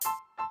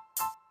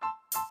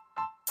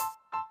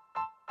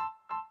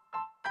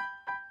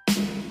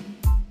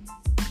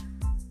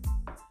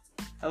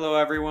Hello,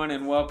 everyone,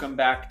 and welcome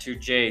back to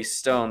Jay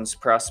Stone's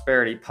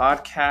Prosperity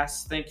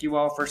Podcast. Thank you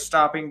all for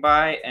stopping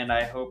by, and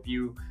I hope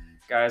you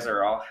guys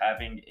are all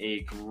having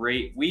a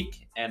great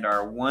week and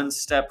are one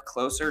step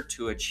closer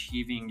to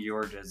achieving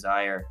your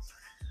desire.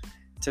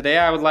 Today,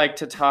 I would like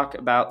to talk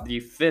about the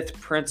fifth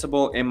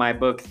principle in my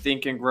book,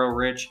 Think and Grow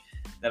Rich,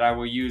 that I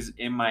will use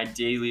in my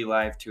daily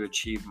life to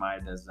achieve my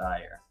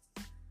desire.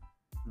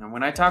 Now,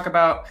 when I talk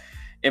about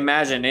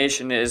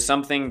imagination, it is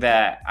something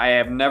that I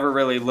have never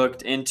really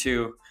looked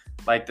into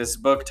like this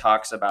book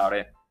talks about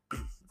it.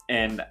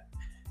 And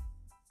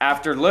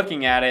after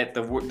looking at it,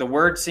 the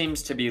word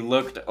seems to be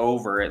looked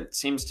over. It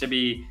seems to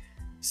be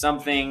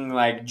something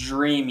like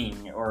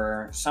dreaming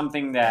or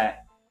something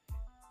that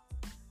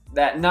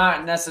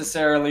not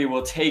necessarily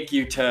will take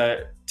you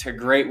to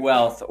great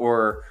wealth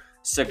or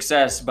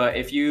success. But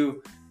if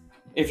you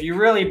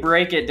really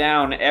break it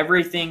down,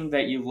 everything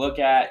that you look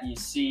at, you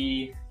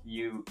see,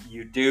 you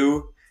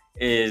do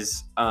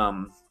is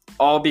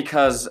all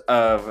because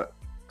of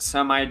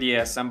some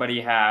idea somebody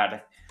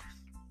had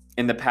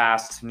in the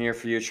past, near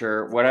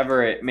future,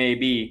 whatever it may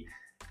be,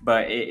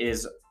 but it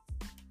is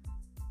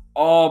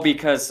all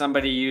because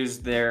somebody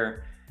used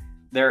their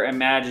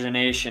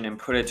imagination and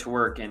put it to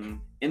work. And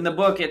in the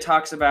book, it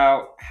talks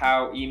about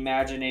how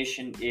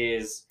imagination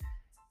is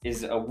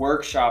a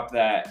workshop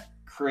that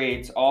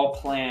creates all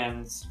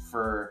plans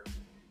for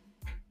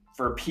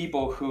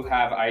people who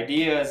have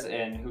ideas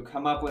and who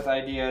come up with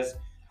ideas.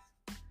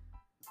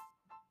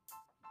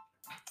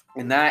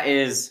 And that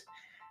is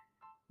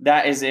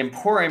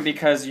important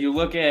because you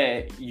look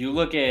at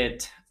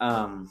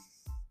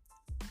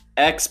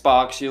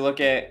Xbox, you look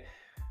at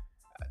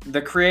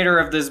the creator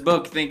of this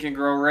book, Think and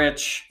Grow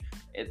Rich.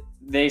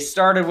 They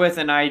started with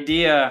an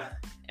idea,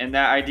 and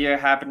that idea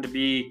happened to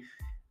be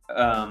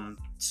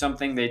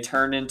something they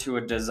turned into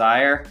a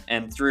desire.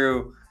 And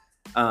through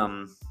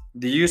the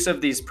use of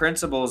these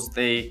principles,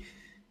 they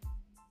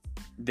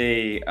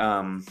made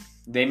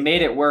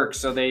it work.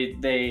 So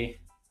they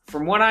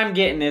from what I'm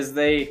getting is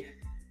they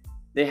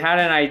had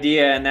an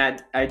idea, and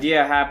that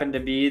idea happened to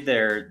be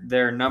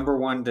their number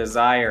one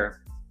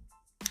desire.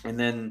 And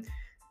then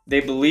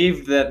they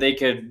believed that they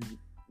could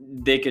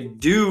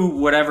do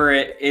whatever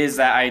it is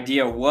that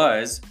idea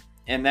was,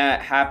 and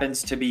that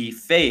happens to be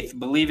faith,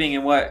 believing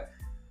in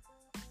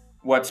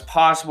what's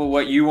possible,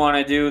 what you want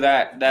to do.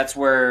 That's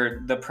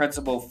where the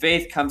principle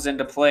faith comes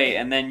into play.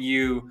 And then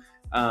you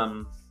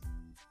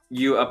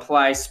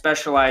apply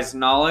specialized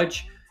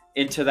knowledge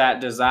into that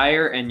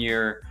desire, and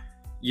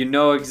you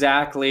know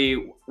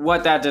exactly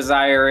what that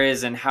desire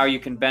is and how you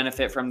can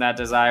benefit from that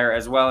desire,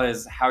 as well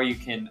as how you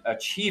can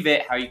achieve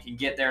it, how you can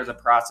get there, the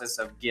process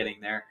of getting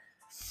there.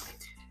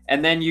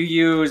 And then you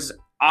use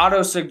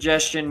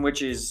auto-suggestion,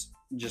 which is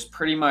just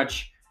pretty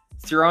much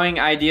throwing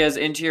ideas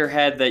into your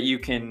head that you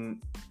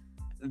can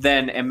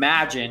then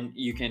imagine,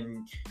 you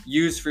can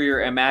use for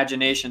your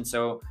imagination.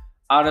 So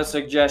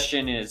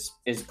auto-suggestion is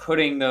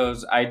putting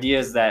those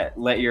ideas that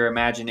let your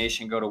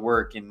imagination go to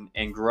work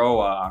and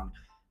grow on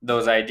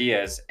those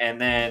ideas.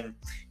 And then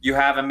you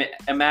have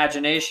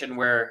imagination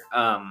where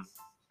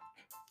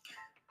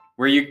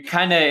you you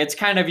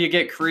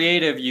get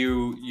creative.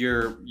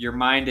 Your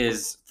mind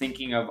is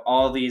thinking of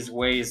all these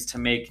ways to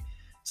make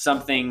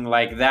something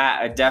like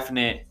that a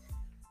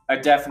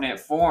definite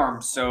form.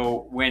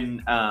 So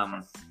when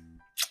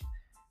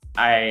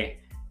I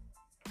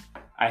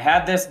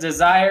had this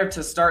desire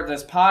to start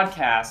this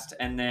podcast,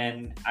 and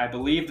then I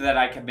believed that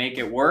I could make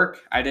it work.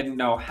 I didn't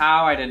know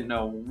how, I didn't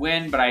know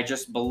when, but I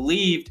just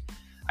believed.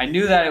 I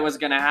knew that it was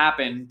going to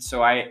happen.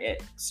 So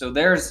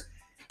there's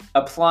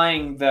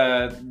applying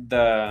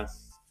the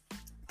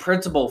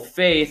principle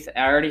faith.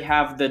 I already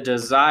have the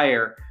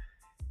desire.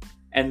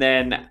 And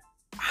then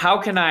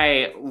how can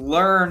I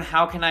learn?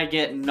 How can I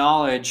get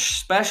knowledge,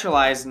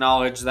 specialized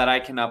knowledge that I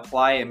can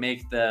apply and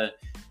make the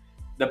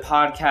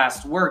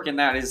podcast work? And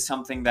that is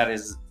something that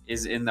is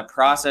in the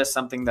process,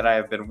 something that I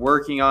have been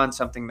working on,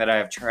 something that I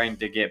have trying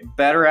to get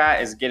better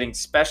at, is getting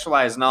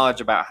specialized knowledge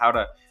about how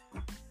to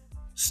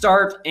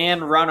start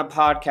and run a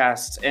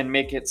podcast and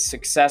make it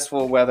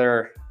successful,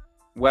 whether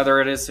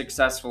it is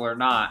successful or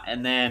not.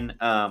 And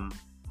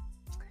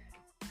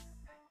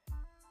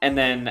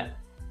then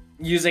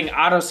using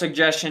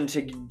auto-suggestion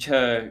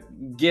to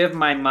give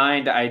my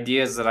mind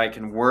ideas that I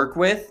can work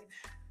with,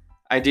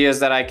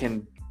 ideas that I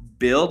can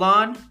build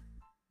on,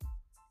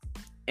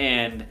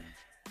 and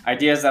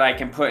ideas that I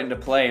can put into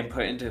play and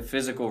put into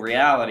physical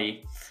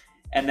reality.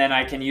 And then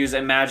I can use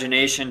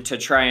imagination to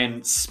try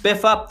and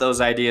spiff up those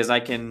ideas.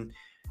 I can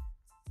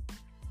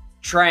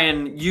try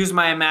and use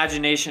my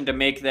imagination to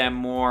make them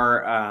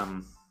more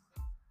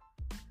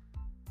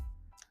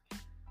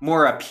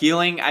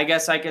appealing, I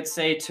guess I could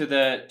say, to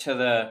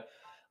the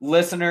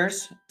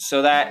listeners.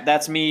 So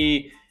that's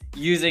me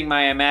using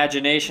my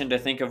imagination to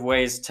think of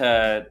ways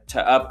to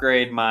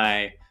upgrade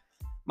my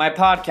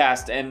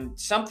podcast. And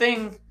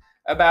something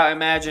about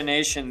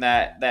imagination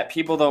that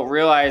people don't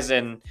realize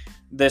in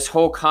this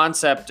whole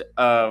concept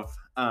of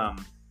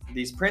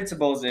these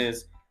principles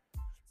is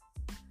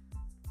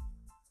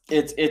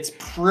it's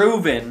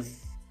proven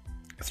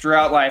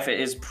throughout life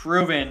is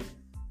proven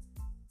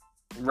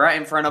right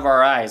in front of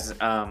our eyes.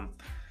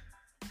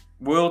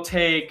 We'll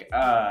take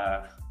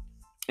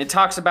it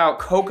talks about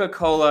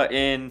Coca-Cola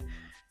in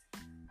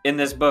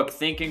this book,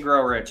 Think and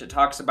Grow Rich. It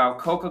talks about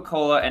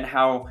Coca-Cola and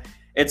how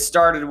it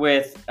started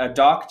with a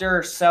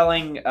doctor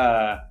selling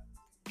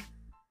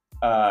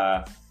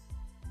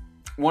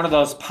one of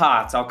those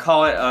pots. I'll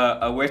call it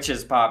a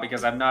witch's pot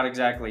because I'm not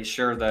exactly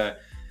sure the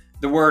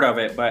word of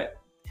it, but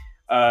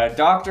a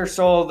doctor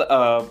sold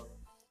a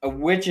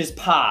witch's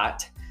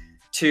pot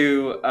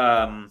to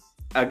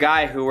a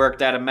guy who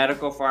worked at a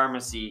medical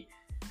pharmacy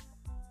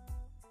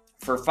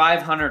for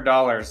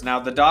 $500. Now,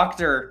 the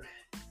doctor,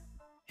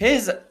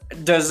 his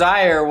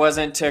desire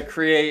wasn't to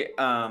create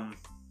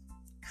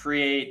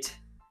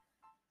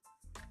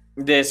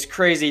this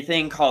crazy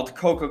thing called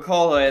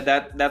Coca-Cola.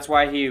 That's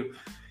why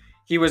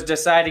he was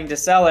deciding to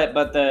sell it.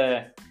 But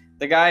the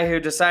guy who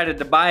decided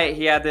to buy it,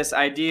 he had this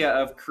idea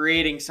of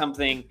creating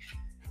something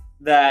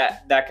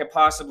that could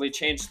possibly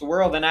change the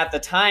world. And at the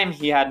time,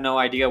 he had no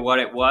idea what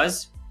it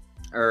was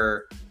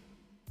or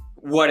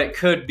what it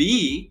could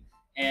be.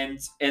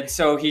 And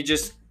so he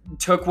just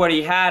took what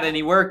he had and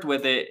he worked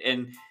with it,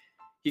 and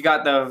he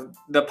got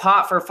the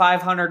pot for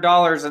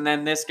 $500. And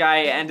then this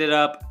guy ended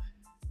up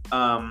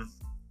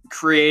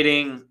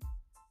creating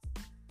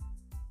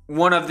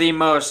one of the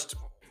most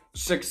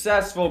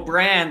successful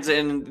brands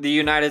in the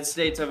United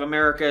States of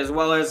America, as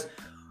well as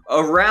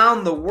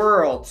around the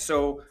world.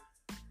 So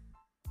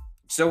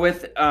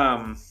with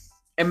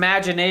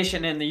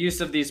imagination and the use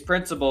of these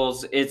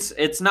principles,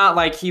 it's not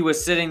like he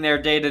was sitting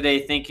there day to day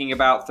thinking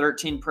about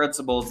 13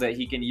 principles that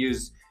he can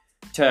use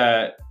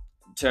to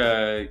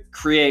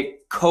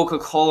create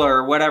Coca-Cola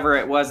or whatever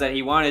it was that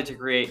he wanted to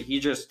create.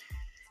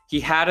 He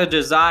had a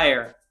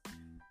desire,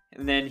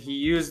 and then he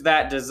used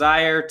that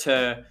desire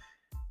to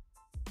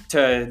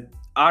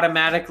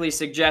automatically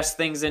suggest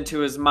things into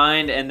his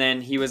mind, and then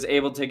he was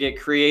able to get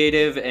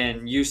creative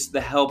and use the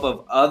help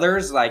of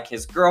others. Like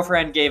his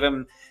girlfriend gave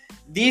him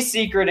the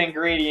secret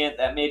ingredient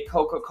that made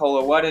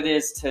Coca-Cola what it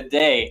is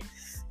today.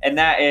 And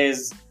that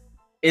is,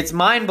 it's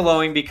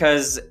mind-blowing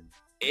because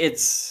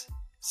it's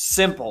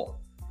simple.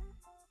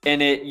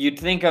 And you'd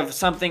think of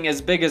something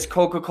as big as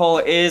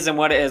Coca-Cola is and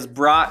what it has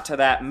brought to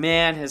that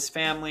man, his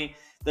family,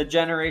 the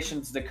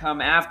generations to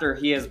come after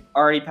he has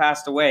already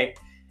passed away.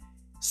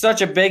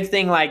 Such a big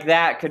thing like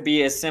that could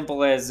be as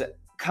simple as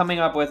coming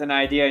up with an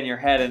idea in your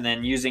head and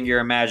then using your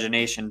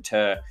imagination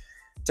to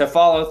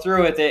follow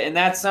through with it. And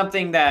that's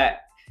something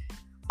that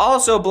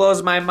also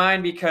blows my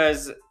mind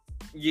because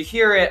you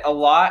hear it a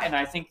lot, and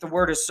I think the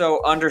word is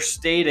so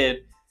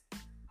understated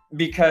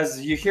because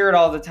you hear it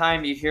all the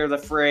time. You hear the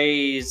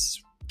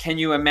phrase, can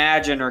you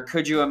imagine, or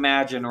could you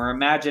imagine, or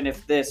imagine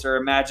if this, or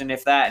imagine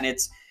if that. And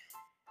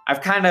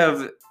I've kind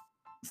of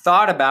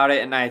thought about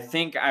it, and I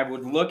think I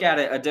would look at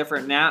it a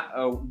different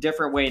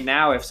way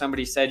now if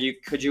somebody said,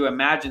 could you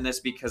imagine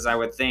this? Because I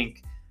would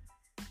think,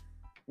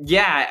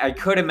 yeah, I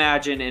could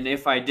imagine, and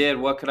if I did,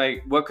 what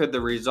could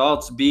the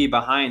results be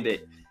behind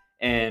it?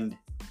 And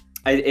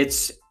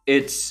it's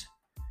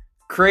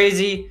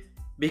crazy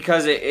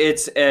because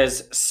it's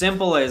as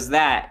simple as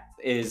that,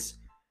 is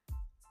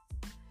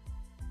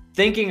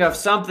thinking of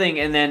something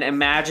and then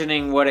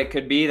imagining what it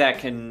could be. That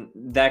can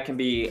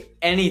be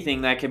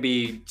anything. That could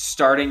be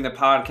starting the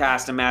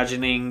podcast,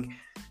 imagining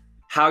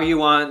how you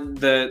want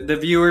the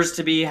viewers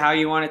to be, how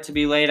you want it to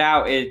be laid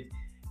out.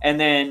 And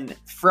then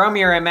from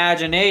your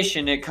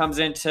imagination, it comes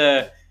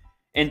into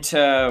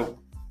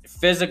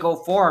physical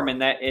form,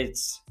 and that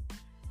it's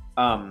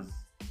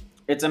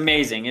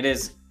amazing. It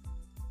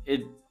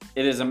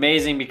is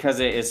amazing because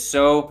it is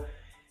so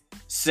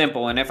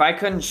simple. And if I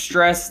couldn't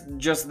stress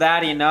just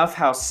that enough,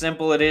 how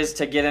simple it is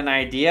to get an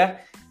idea.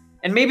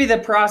 And maybe the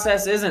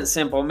process isn't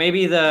simple.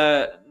 Maybe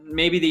the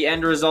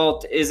end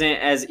result isn't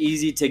as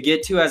easy to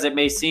get to as it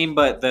may seem,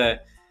 but the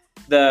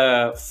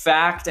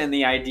fact and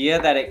the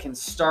idea that it can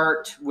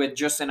start with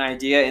just an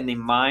idea in the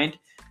mind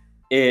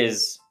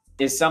is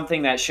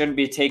something that shouldn't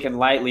be taken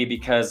lightly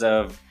because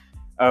of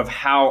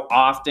how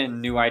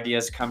often new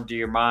ideas come to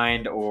your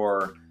mind,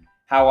 or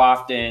how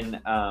often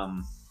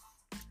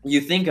you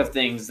think of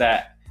things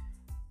that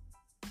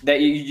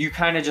you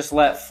kind of just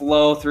let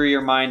flow through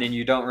your mind, and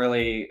you don't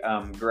really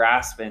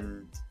grasp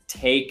and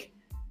take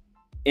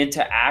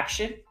into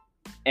action.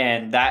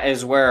 And that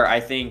is where I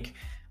think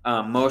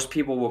most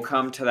people will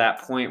come to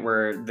that point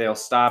where they'll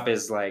stop,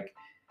 is like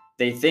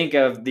they think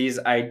of these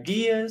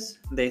ideas,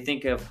 they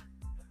think of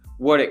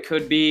what it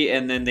could be,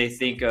 and then they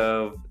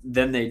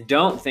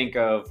don't think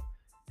of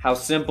how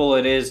simple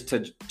it is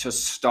to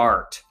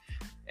start.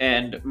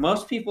 And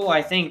most people,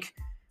 I think,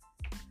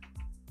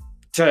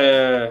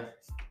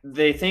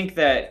 they think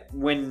that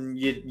when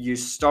you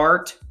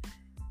start,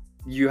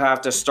 you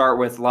have to start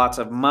with lots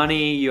of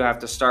money, you have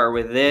to start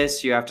with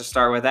this, you have to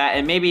start with that.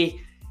 And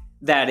maybe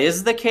that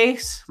is the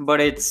case, but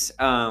it's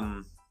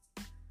the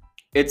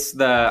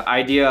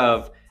idea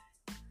of,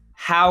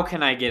 how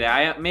can I get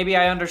it? Maybe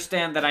I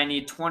understand that I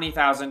need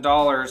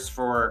 $20,000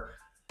 for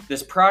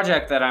this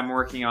project that I'm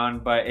working on,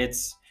 but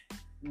it's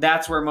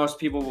that's where most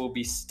people will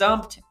be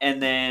stumped,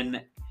 and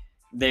then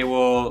they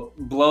will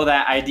blow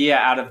that idea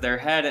out of their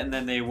head, and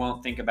then they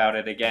won't think about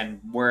it again.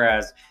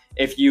 Whereas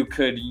if you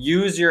could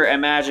use your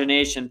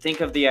imagination,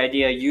 think of the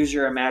idea, use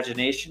your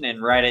imagination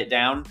and write it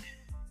down,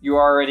 you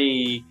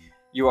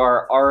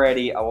are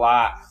already a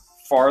lot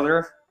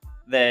farther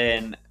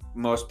than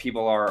most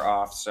people are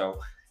off. So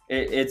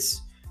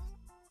it's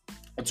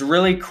a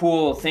really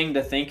cool thing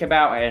to think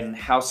about, and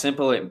how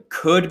simple it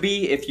could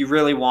be if you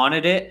really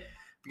wanted it.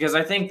 Because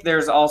I think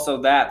there's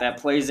also that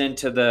plays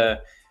into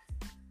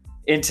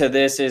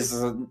this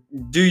is,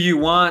 do you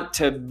want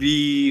to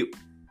be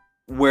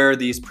where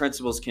these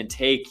principles can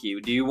take you?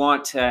 Do you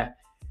want to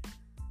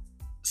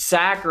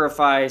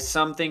sacrifice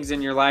some things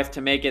in your life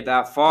to make it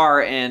that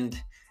far? And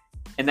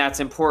that's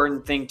an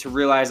important thing to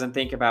realize and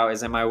think about,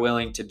 is, am I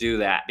willing to do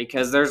that?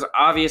 Because there's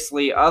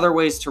obviously other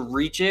ways to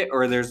reach it,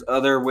 or there's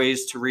other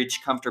ways to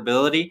reach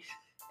comfortability,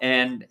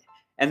 and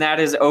that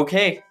is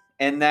okay.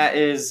 And that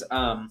is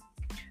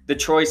the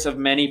choice of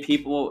many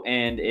people,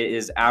 and it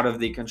is out of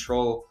the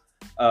control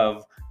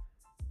of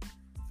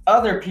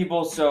other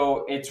people.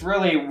 So it's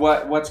really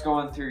what's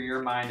going through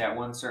your mind at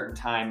one certain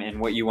time, and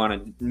what you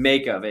want to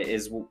make of it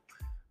is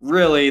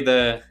really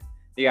the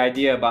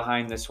idea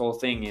behind this whole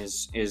thing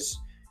is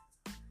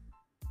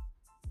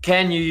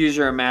can you use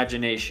your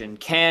imagination?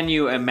 Can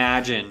you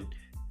imagine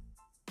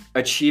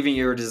achieving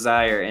your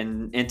desire?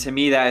 And to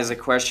me, that is a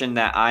question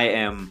that I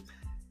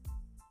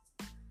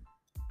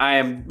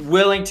am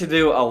willing to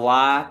do a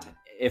lot,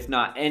 if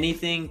not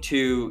anything,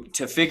 to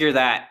figure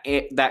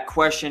that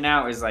question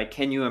out. Is like,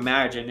 can you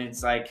imagine?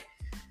 It's like,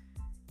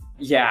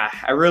 yeah,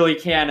 I really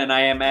can, and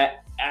I'm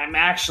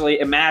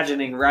actually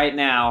imagining right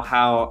now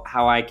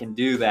how I can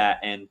do that,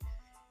 and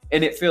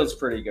it feels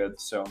pretty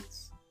good. So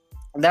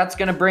that's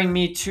going to bring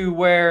me to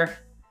where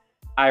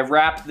I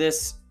wrap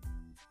this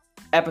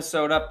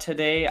episode up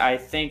today. I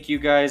thank you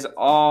guys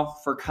all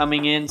for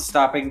coming in,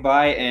 stopping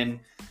by, and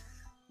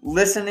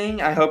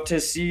listening. I hope to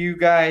see you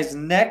guys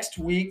next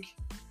week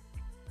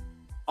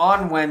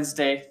on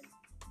Wednesday.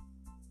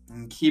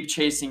 And keep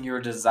chasing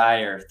your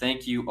desire.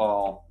 Thank you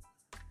all.